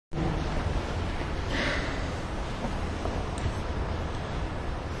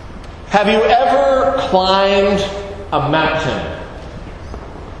Have you ever climbed a mountain?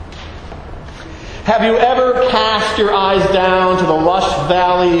 Have you ever cast your eyes down to the lush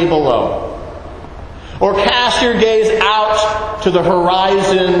valley below? Or cast your gaze out to the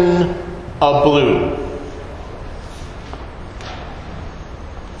horizon of blue?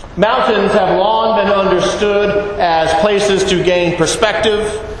 Mountains have long been understood as places to gain perspective.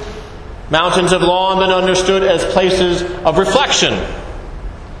 Mountains have long been understood as places of reflection.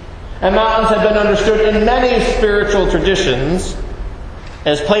 And mountains have been understood in many spiritual traditions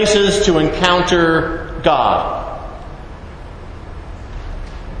as places to encounter God.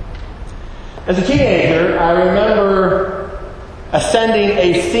 As a teenager, I remember ascending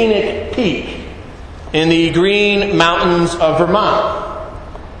a scenic peak in the Green Mountains of Vermont.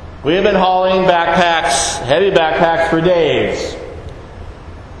 We had been hauling backpacks, heavy backpacks, for days.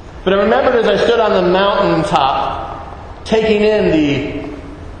 But I remembered as I stood on the mountaintop, taking in the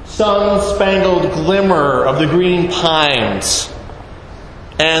sun-spangled glimmer of the green pines,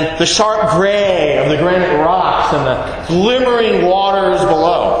 and the sharp gray of the granite rocks and the glimmering waters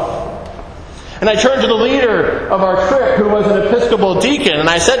below. And I turned to the leader of our trip, who was an Episcopal deacon, and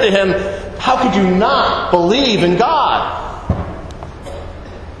I said to him, "How could you not believe in God?"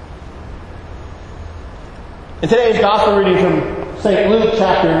 In today's gospel reading from St. Luke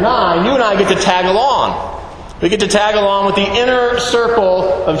chapter 9, you and I get to tag along. We get to tag along with the inner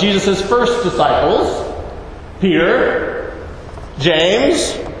circle of Jesus' first disciples, Peter,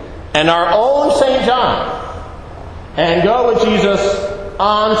 James, and our own St. John, and go with Jesus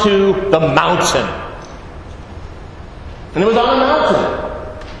onto the mountain. And it was on the mountain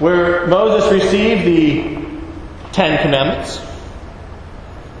where Moses received the 10 Commandments.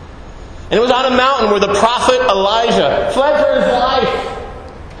 And it was on a mountain where the prophet Elijah fled for his life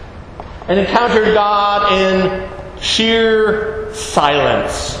and encountered God in sheer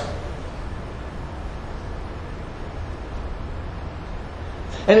silence.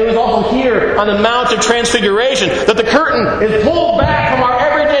 And it was also here on the Mount of Transfiguration that the curtain is pulled back from our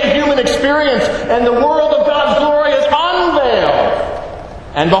everyday human experience and the world of God's glory is unveiled.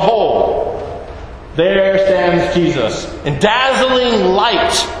 And behold, there stands Jesus in dazzling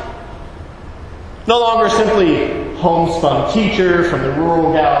light. No longer simply homespun teacher from the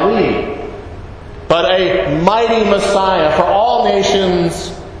rural Galilee, but a mighty Messiah for all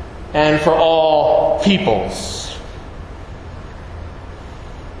nations and for all peoples.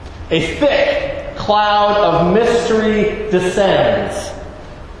 A thick cloud of mystery descends.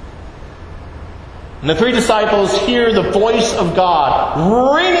 And the three disciples hear the voice of God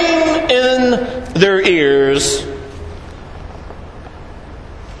ringing in their ears.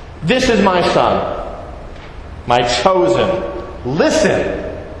 "This is my Son, my chosen. Listen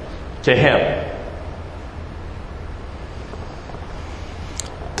to him."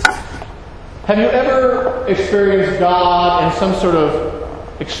 Have you ever experienced God in some sort of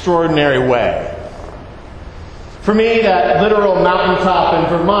extraordinary way? For me, that literal mountaintop in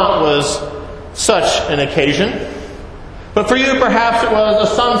Vermont was such an occasion. But for you, perhaps it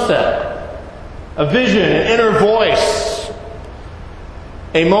was a sunset, a vision, an inner voice,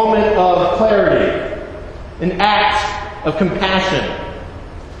 a moment of clarity, an act of compassion,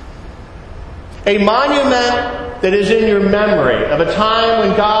 a monument that is in your memory of a time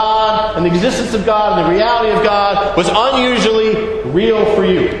when God and the existence of God and the reality of God was unusually real for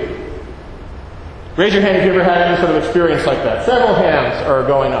you. Raise your hand if you ever had any sort of experience like that. Several hands are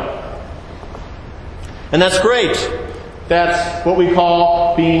going up. And that's great. That's what we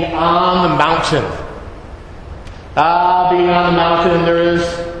call being on the mountain. Being on the mountain, there is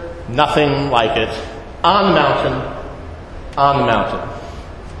nothing like it. On the mountain, on the mountain.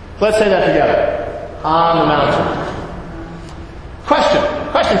 Let's say that together. On the mountain.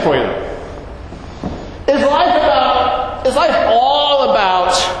 Question for you. Is life all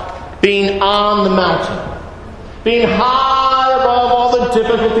about being on the mountain? Being high above all the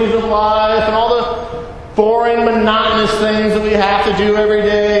difficulties of life and all the boring, monotonous things that we have to do every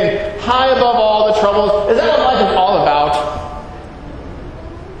day, and high above all the troubles? Is that what life is all about?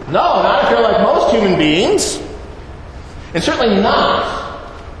 No, not if you're like most human beings. And certainly not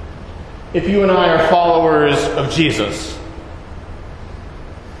if you and I are followers of Jesus.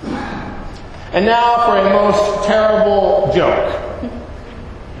 And now for a most terrible joke.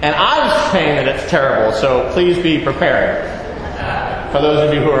 And I'm saying that it's terrible, so please be prepared. For those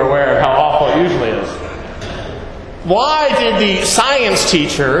of you who are aware of how awful it usually is. Why did the science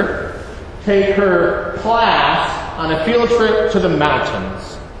teacher take her class on a field trip to the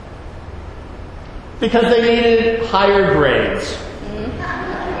mountains? Because they needed higher grades.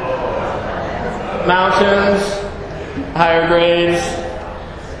 Mountains, higher grades.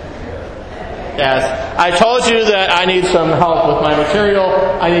 Yes. I told you that I need some help with my material.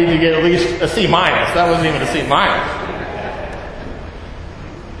 I need to get at least a C-. That wasn't even a C-.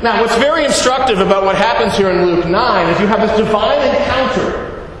 Now, what's very instructive about what happens here in Luke 9 is you have this divine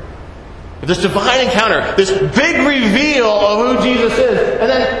encounter. This divine encounter, this big reveal of who Jesus is. And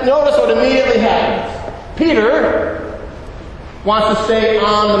then notice what immediately happens. Peter wants to stay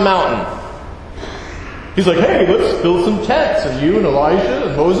on the mountain. He's like, hey, let's build some tents, and you and Elijah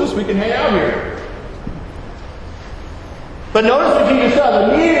and Moses, we can hang out here. But notice what Jesus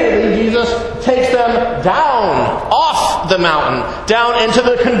does. Immediately, Jesus takes them down, off the mountain, down into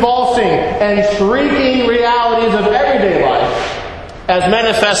the convulsing and shrieking realities of everyday life, as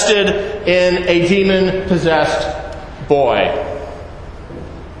manifested in a demon-possessed boy.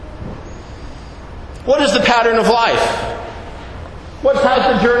 What is the pattern of life?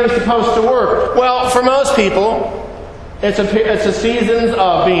 How's the journey supposed to work? Well, for most people, it's a seasons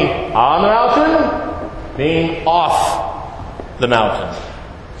of being on the mountain, being off the mountain.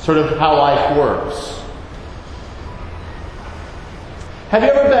 Sort of how life works. Have you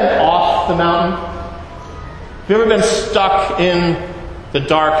ever been off the mountain? Have you ever been stuck in the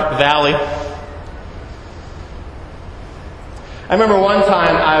dark valley? I remember one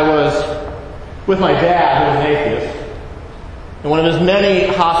time I was with my dad, who was an atheist, in one of his many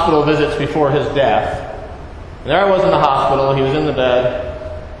hospital visits before his death. And there I was in the hospital, he was in the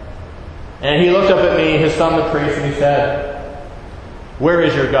bed, and he looked up at me, his son the priest, and he said, "Where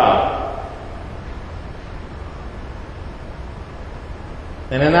is your God?"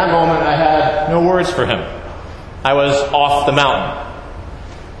 And in that moment I had no words for him. I was off the mountain.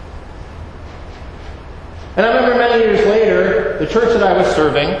 And I remember many years later, the church that I was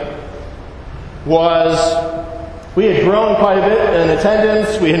serving we had grown quite a bit in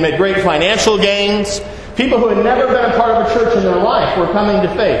attendance. We had made great financial gains. People who had never been a part of a church in their life were coming to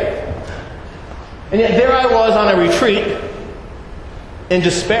faith. And yet there I was on a retreat in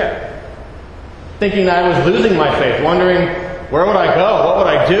despair, thinking I was losing my faith, wondering, where would I go? What would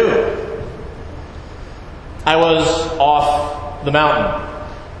I do? I was off the mountain.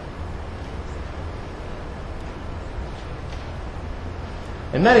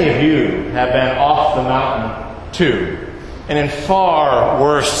 And many of you have been off the mountain too, and in far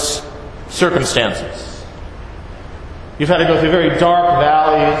worse circumstances. You've had to go through very dark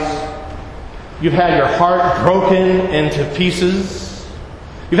valleys. You've had your heart broken into pieces.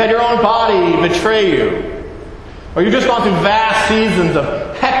 You've had your own body betray you. Or you've just gone through vast seasons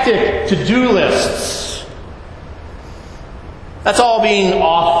of hectic to-do lists. That's all being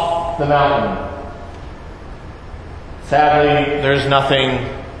off the mountain. Sadly, there's nothing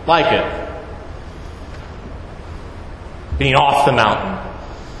like it. Being off the mountain.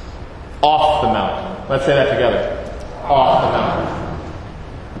 Off the mountain. Let's say that together. Off the mountain.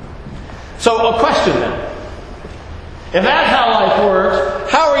 So, a question then. If that's how life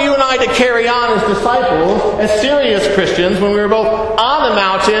works, how are you and I to carry on as disciples, as serious Christians, when we were both on the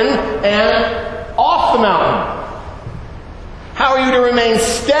mountain and off the mountain? How are you to remain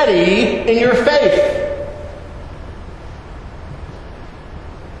steady in your faith?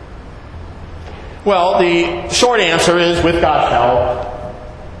 Well, the short answer is with God's help.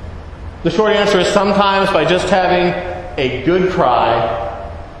 The short answer is sometimes by just having a good cry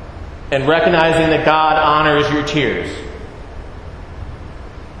and recognizing that God honors your tears.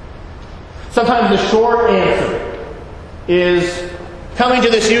 Sometimes the short answer is coming to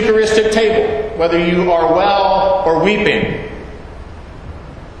this Eucharistic table, whether you are well or weeping.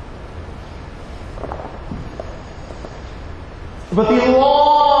 But the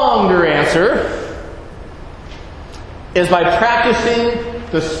longer answer is by practicing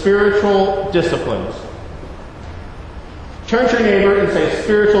the spiritual disciplines. Turn to your neighbor and say,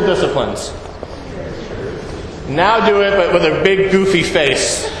 spiritual disciplines. Now do it, but with a big goofy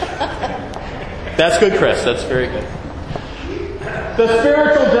face. That's good, Chris. That's very good. The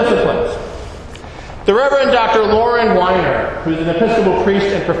spiritual disciplines. The Reverend Dr. Lauren Weiner, who's an Episcopal priest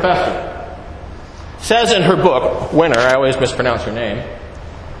and professor, says in her book, Winner, I always mispronounce her name,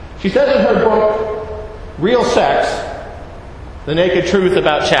 she says in her book, Real Sex, The Naked Truth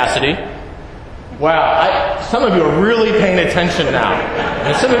About Chastity. Wow, some of you are really paying attention now.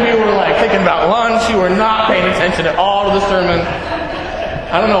 And some of you were like thinking about lunch. You were not paying attention at all to the sermon.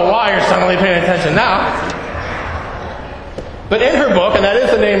 I don't know why you're suddenly paying attention now. But in her book, and that is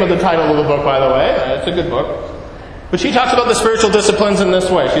the name of the title of the book, by the way. It's a good book. But she talks about the spiritual disciplines in this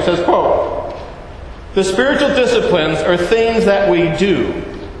way. She says, quote, "The spiritual disciplines are things that we do.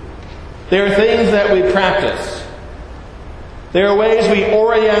 They are things that we practice. They are ways we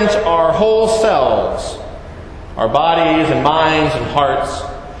orient our whole selves, our bodies and minds and hearts,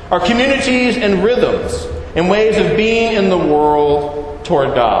 our communities and rhythms and ways of being in the world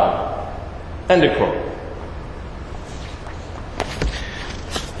toward God. End of quote.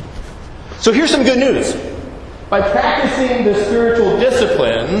 So here's some good news. By practicing the spiritual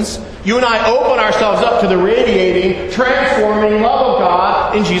disciplines, you and I open ourselves up to the radiating, transforming love of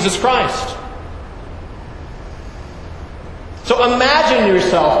God in Jesus Christ. So imagine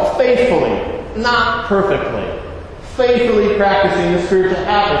yourself faithfully, not perfectly, faithfully practicing the spiritual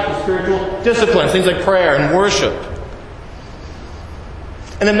habits, the spiritual disciplines, things like prayer and worship.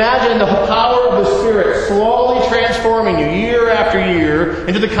 And imagine the power of the Spirit slowly transforming you year after year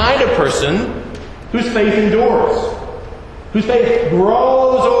into the kind of person whose faith endures, whose faith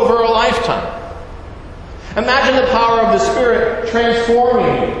grows over a lifetime. Imagine the power of the Spirit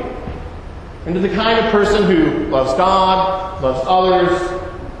transforming you into the kind of person who loves God, loves others,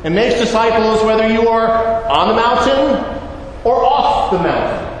 and makes disciples whether you are on the mountain or off the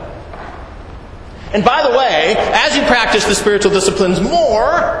mountain. And by the way, as you practice the spiritual disciplines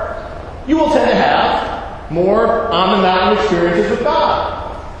more, you will tend to have more on the mountain experiences with God.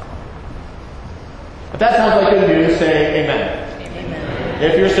 If that sounds like good news, say amen. Amen.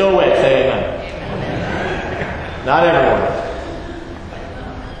 If you're still awake, say amen. Amen. Not everyone.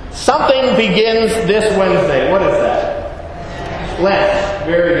 Something begins this Wednesday. What is that? Lent.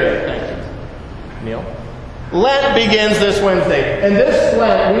 Very good. Thank you. Neil? Lent begins this Wednesday. And this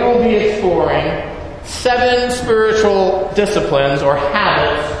Lent, we will be exploring 7 spiritual disciplines or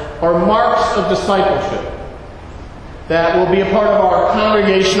habits or marks of discipleship that will be a part of our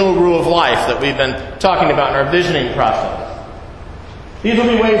congregational rule of life that we've been talking about in our visioning process. These will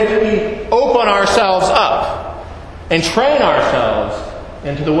be ways that we open ourselves up and train ourselves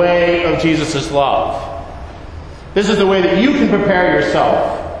into the way of Jesus' love. This is the way that you can prepare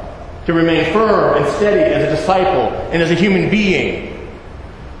yourself to remain firm and steady as a disciple and as a human being,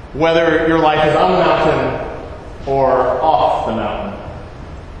 whether your life is on the mountain or off the mountain.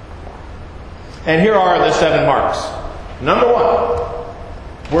 And here are the 7 marks. Number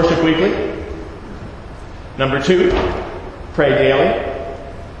 1, worship weekly. Number 2, pray daily.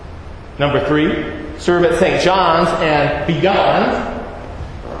 Number 3, serve at St. John's and beyond.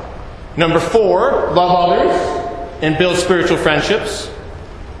 Number 4, love others and build spiritual friendships.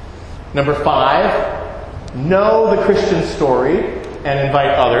 Number 5, know the Christian story and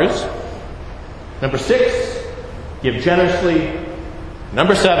invite others. Number 6, give generously.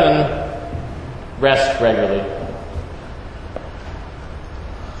 Number 7, rest regularly.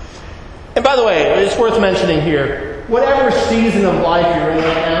 And by the way, it's worth mentioning here, whatever season of life you're in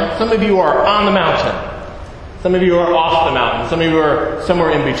right now, some of you are on the mountain. Some of you are off the mountain. Some of you are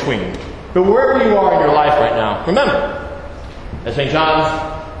somewhere in between. But wherever you are in your life right now, remember, at St. John's,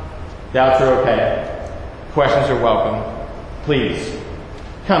 doubts are okay. Questions are welcome. Please,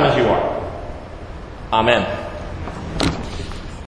 come as you are. Amen.